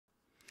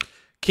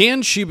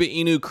Can Shiba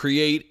Inu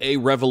create a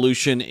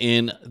revolution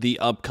in the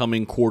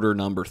upcoming quarter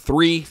number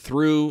 3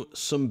 through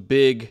some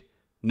big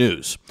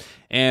news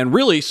and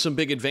really some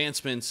big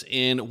advancements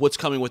in what's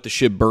coming with the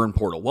SHIB burn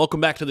portal?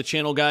 Welcome back to the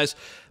channel, guys.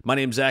 My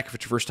name's Zach. If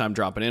it's your first time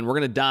dropping in, we're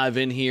going to dive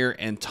in here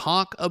and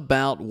talk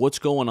about what's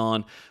going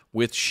on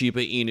with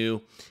Shiba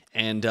Inu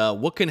and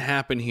what can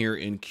happen here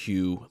in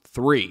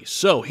Q3.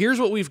 So here's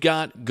what we've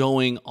got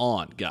going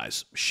on,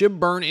 guys. SHIB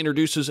Burn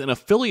introduces an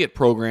affiliate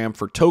program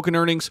for token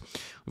earnings.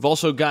 We've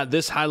also got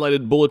this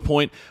highlighted bullet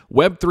point: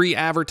 Web3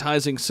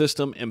 advertising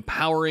system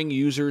empowering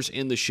users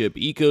in the SHIB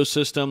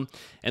ecosystem.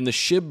 And the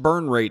SHIB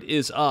burn rate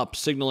is up,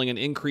 signaling an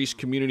increased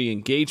community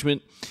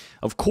engagement.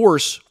 Of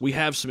course, we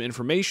have some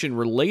information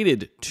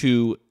related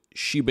to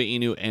Shiba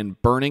Inu and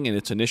burning and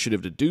its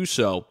initiative to do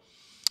so.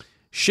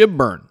 SHIB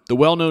Burn, the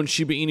well-known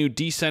Shiba Inu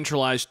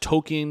decentralized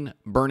token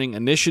burning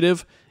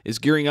initiative, is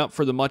gearing up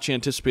for the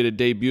much-anticipated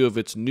debut of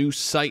its new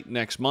site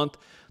next month.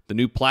 The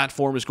new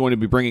platform is going to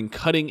be bringing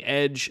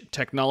cutting-edge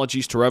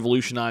technologies to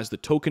revolutionize the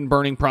token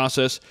burning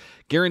process,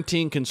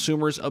 guaranteeing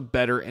consumers a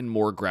better and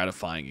more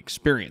gratifying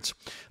experience.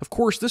 Of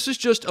course, this is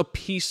just a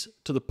piece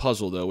to the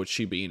puzzle, though, with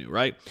Shiba Inu,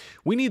 right?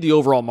 We need the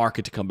overall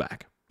market to come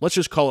back. Let's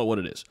just call it what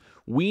it is.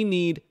 We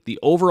need the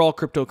overall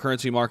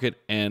cryptocurrency market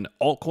and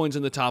altcoins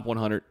in the top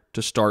 100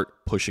 to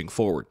start pushing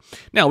forward.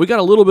 Now, we got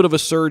a little bit of a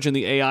surge in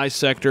the AI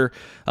sector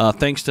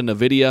thanks to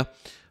NVIDIA.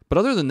 But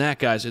other than that,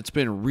 guys, it's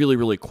been really,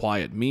 really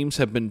quiet. Memes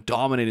have been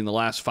dominating the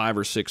last 5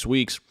 or 6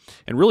 weeks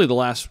and really the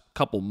last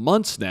couple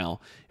months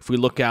now. If we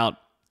look out,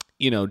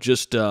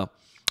 just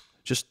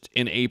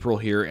in April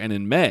here and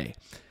in May,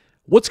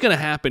 what's going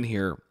to happen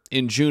here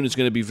in June is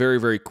going to be very,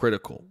 very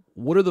critical.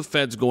 What are the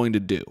Feds going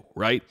to do,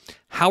 right?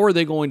 How are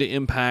they going to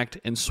impact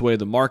and sway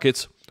the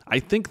markets?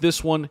 I think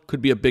this one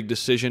could be a big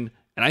decision,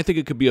 and I think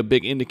it could be a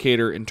big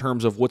indicator in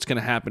terms of what's going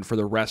to happen for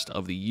the rest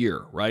of the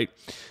year, right?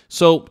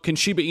 So can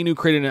Shiba Inu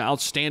create an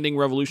outstanding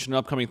revolution in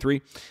upcoming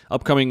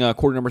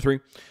quarter number 3?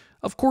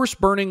 Of course,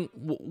 burning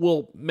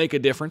will make a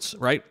difference,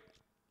 right?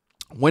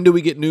 When do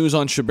we get news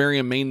on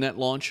Shibarium mainnet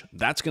launch?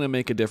 That's going to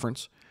make a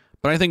difference.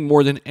 But I think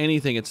more than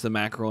anything, it's the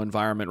macro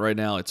environment right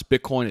now. It's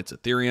Bitcoin, it's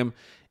Ethereum,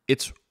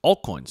 it's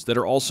altcoins that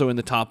are also in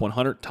the top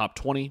 100, top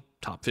 20,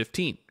 top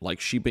 15, like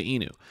Shiba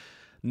Inu.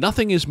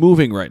 Nothing is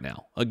moving right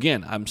now.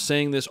 Again, I'm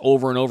saying this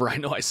over and over. I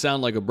know I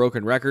sound like a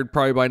broken record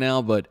probably by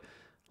now, but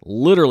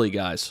literally,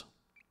 guys,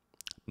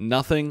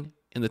 nothing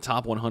in the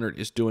top 100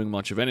 is doing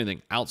much of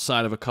anything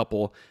outside of a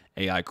couple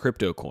AI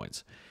crypto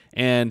coins.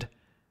 And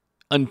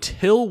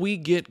until we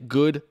get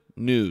good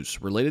news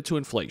related to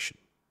inflation,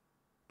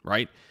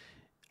 right,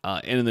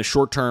 and in the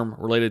short term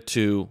related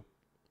to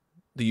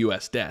the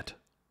U.S. debt,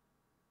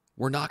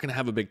 we're not going to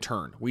have a big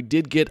turn. We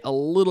did get a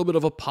little bit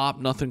of a pop,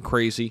 nothing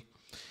crazy.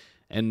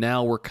 And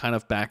now we're kind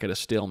of back at a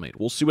stalemate.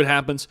 We'll see what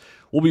happens.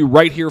 We'll be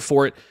right here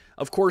for it.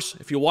 Of course,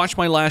 if you watch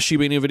my last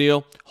Shiba Inu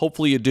video,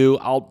 hopefully you do.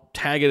 I'll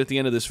tag it at the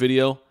end of this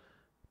video.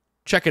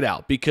 Check it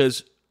out,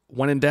 because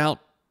when in doubt,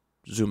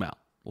 zoom out.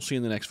 We'll see you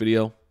in the next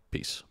video.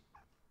 Peace.